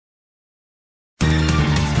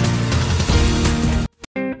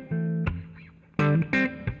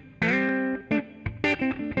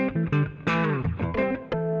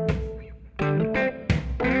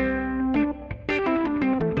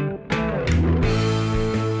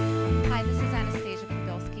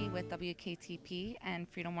WKTP and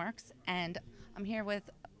Freedom Works, and I'm here with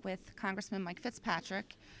Congressman Mike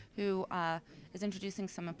Fitzpatrick, who is introducing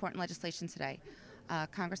some important legislation today.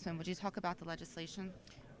 Congressman, would you talk about the legislation?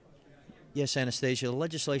 Yes, Anastasia. The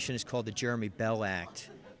legislation is called the Jeremy Bell Act.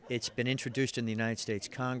 It's been introduced in the United States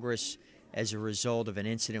Congress as a result of an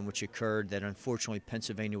incident which occurred that unfortunately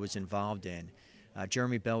Pennsylvania was involved in.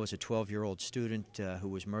 Jeremy Bell was a 12-year-old student who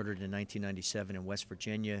was murdered in 1997 in West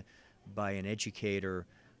Virginia by an educator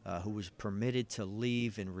who was permitted to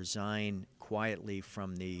leave and resign quietly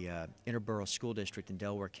from the Interborough School District in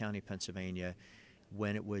Delaware County, Pennsylvania,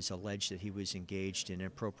 when it was alleged that he was engaged in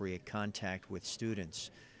inappropriate contact with students.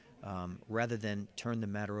 Rather than turn the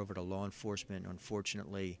matter over to law enforcement,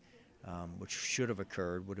 unfortunately, which should have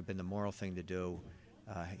occurred, would have been the moral thing to do,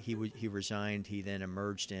 he resigned. He then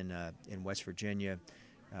emerged in West Virginia,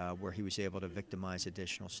 where he was able to victimize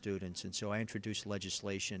additional students. And so I introduced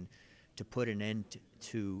legislation to put an end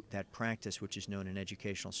to that practice, which is known in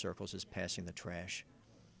educational circles as passing the trash.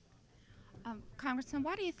 Congressman,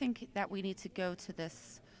 why do you think that we need to go to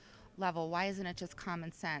this level? Why isn't it just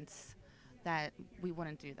common sense that we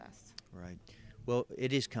wouldn't do this? Right. Well,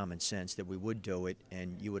 it is common sense that we would do it,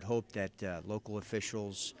 and you would hope that local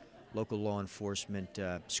officials, local law enforcement,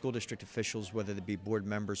 school district officials, whether they be board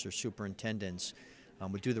members or superintendents,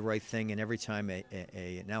 would do the right thing, and every time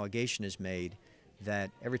an allegation is made,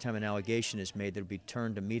 that would be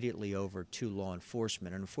turned immediately over to law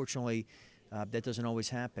enforcement. And unfortunately, that doesn't always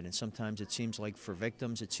happen, and sometimes it seems like for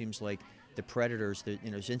victims, it seems like the predators,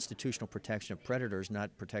 there's institutional protection of predators,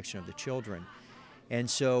 not protection of the children. And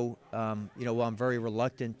so, while I'm very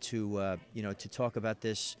reluctant to talk about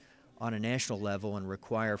this on a national level and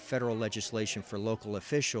require federal legislation for local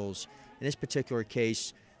officials, in this particular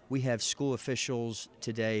case, we have school officials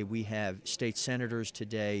today, we have state senators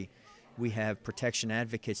today, we have protection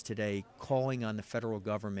advocates today calling on the federal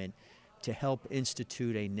government to help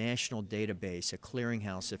institute a national database, a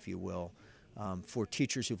clearinghouse, if you will, for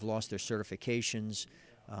teachers who've lost their certifications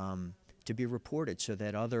to be reported so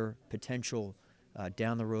that other potential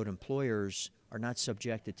down-the-road employers are not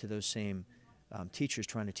subjected to those same teachers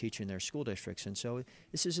trying to teach in their school districts. And so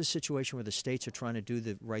this is a situation where the states are trying to do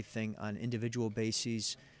the right thing on individual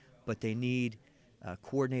bases, but they need a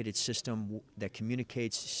coordinated system that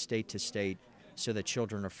communicates state to state so that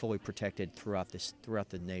children are fully protected throughout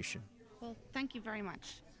the nation. Well, thank you very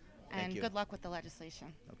much, and good luck with the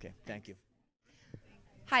legislation. Okay, thank you.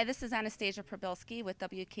 Hi, this is Anastasia Probilski with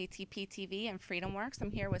WKTP-TV and Freedom Works.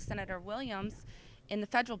 I'm here with Senator Williams in the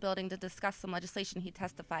federal building to discuss some legislation he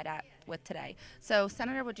testified with today. So,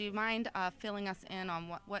 Senator, would you mind filling us in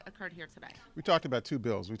on what occurred here today? We talked about two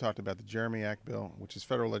bills. We talked about the Jeremy Act bill, which is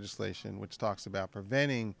federal legislation, which talks about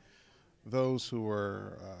preventing those who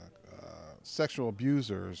are sexual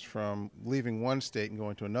abusers from leaving one state and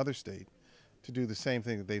going to another state to do the same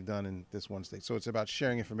thing that they've done in this one state. So it's about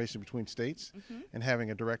sharing information between states and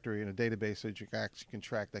having a directory and a database so that you actually can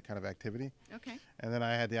track that kind of activity. Okay. And then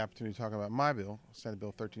I had the opportunity to talk about my bill, Senate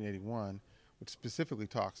Bill 1381, which specifically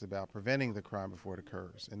talks about preventing the crime before it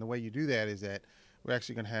occurs. And the way you do that is that we're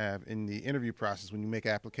actually going to have in the interview process, when you make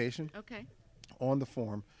application on the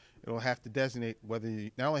form, it'll have to designate whether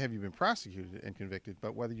not only have you been prosecuted and convicted,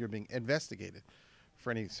 but whether you're being investigated for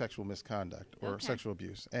any sexual misconduct or sexual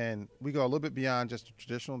abuse. And we go a little bit beyond just the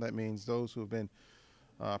traditional. That means those who have been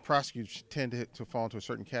prosecuted tend to fall into a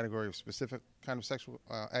certain category of specific kind of sexual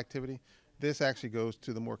activity. This actually goes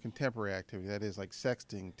to the more contemporary activity, that is like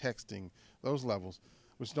sexting, texting, those levels,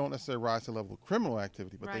 which don't necessarily rise to the level of criminal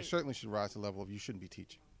activity, but they certainly should rise to the level of you shouldn't be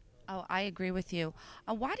teaching. Oh, I agree with you.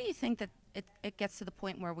 Why do you think that it gets to the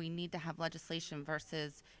point where we need to have legislation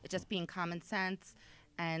versus it just being common sense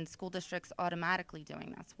and school districts automatically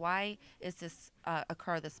doing this? Why is this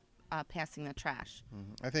passing the trash?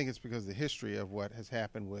 I think it's because of the history of what has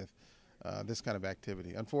happened with this kind of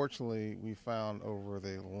activity. Unfortunately, we found over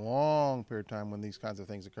the long period of time when these kinds of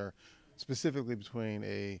things occur, specifically between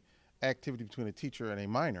a activity between a teacher and a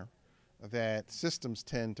minor, that systems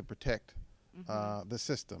tend to protect the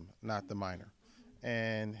system, not the minor.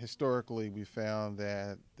 And historically, we found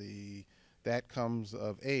that that comes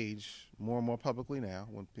of age more and more publicly now,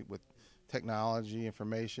 with technology,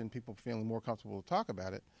 information, people feeling more comfortable to talk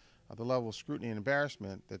about it. The level of scrutiny and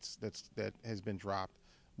embarrassment that has been dropped,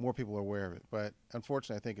 more people are aware of it. But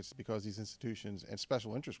unfortunately, I think it's because these institutions and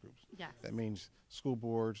special interest groups, that means school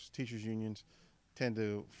boards, teachers unions, tend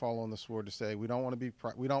to fall on the sword to say we don't want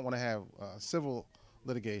to have civil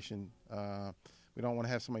litigation. We don't want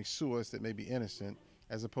to have somebody sue us that may be innocent,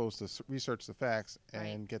 as opposed to research the facts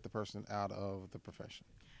and get the person out of the profession.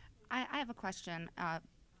 I have a question.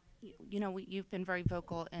 You've been very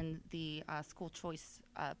vocal in the school choice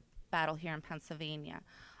battle here in Pennsylvania.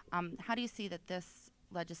 How do you see that this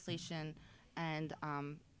legislation and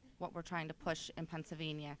what we're trying to push in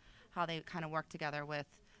Pennsylvania, how they kind of work together with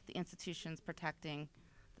the institutions protecting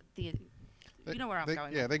the, you know where I'm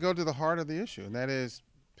going. Yeah, they go to the heart of the issue, and that is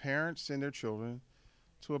parents send their children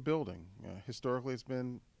to a building. Historically, it's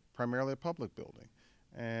been primarily a public building,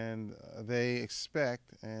 and they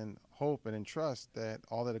expect and hope and entrust that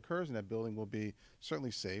all that occurs in that building will be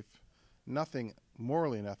certainly safe, nothing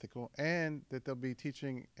morally unethical, and that they'll be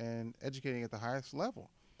teaching and educating at the highest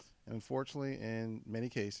level. And unfortunately, in many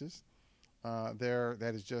cases,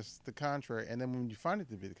 that is just the contrary. And then when you find it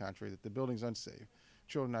to be the contrary, that the building's unsafe,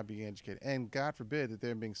 children not being educated, and God forbid that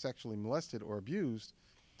they're being sexually molested or abused,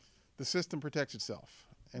 the system protects itself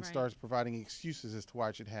and starts providing excuses as to why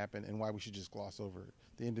it should happen and why we should just gloss over it,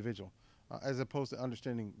 the individual, as opposed to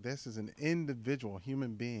understanding this is an individual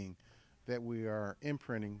human being that we are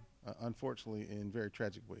imprinting, unfortunately, in very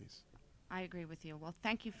tragic ways. I agree with you. Well,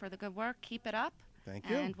 thank you for the good work. Keep it up. Thank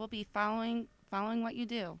you. And we'll be following what you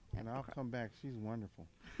do. And I'll come back. She's wonderful.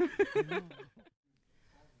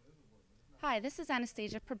 Hi, this is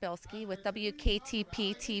Anastasia Probilski with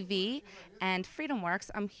WKTP TV and FreedomWorks.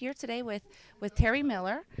 I'm here today with Terri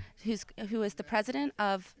Miller, who is the president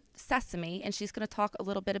of S.E.S.A.M.E, and she's going to talk a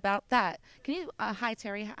little bit about that. Can you, hi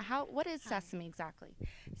Terri, what is S.E.S.A.M.E exactly?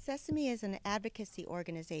 S.E.S.A.M.E is an advocacy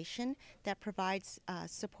organization that provides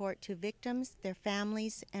support to victims, their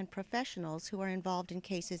families, and professionals who are involved in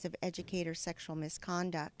cases of educator sexual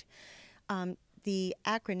misconduct. The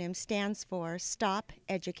acronym stands for Stop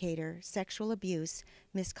Educator Sexual Abuse,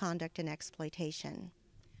 Misconduct and Exploitation.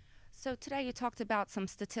 So today you talked about some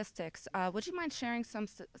statistics. Would you mind sharing some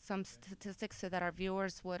statistics so that our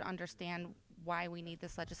viewers would understand why we need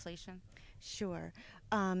this legislation? Sure.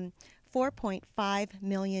 4.5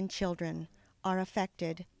 million children are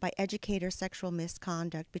affected by educator sexual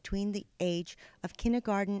misconduct between the age of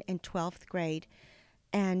kindergarten and 12th grade,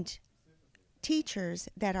 and teachers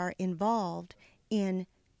that are involved in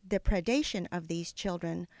the predation of these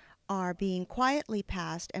children are being quietly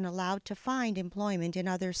passed and allowed to find employment in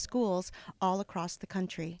other schools all across the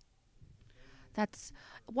country.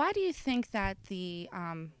 Why do you think that the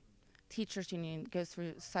teachers union goes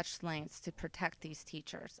through such lengths to protect these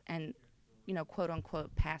teachers and, you know, quote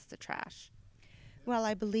unquote, pass the trash? Well,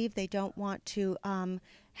 I believe they don't want to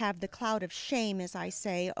have the cloud of shame, as I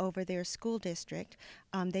say, over their school district.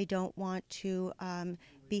 They don't want to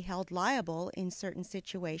be held liable in certain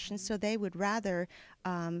situations, so they would rather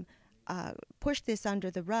push this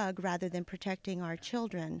under the rug rather than protecting our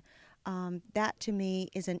children. That, to me,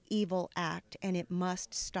 is an evil act, and it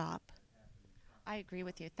must stop. I agree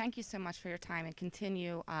with you. Thank you so much for your time, and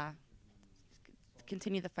continue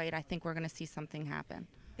the fight. I think we're going to see something happen.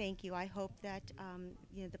 Thank you. I hope that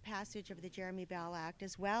the passage of the Jeremy Bell Act,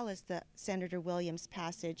 as well as the Senator Williams'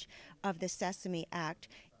 passage of the S.E.S.A.M.E Act,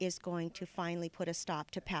 is going to finally put a stop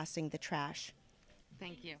to passing the trash.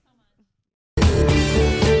 Thank you.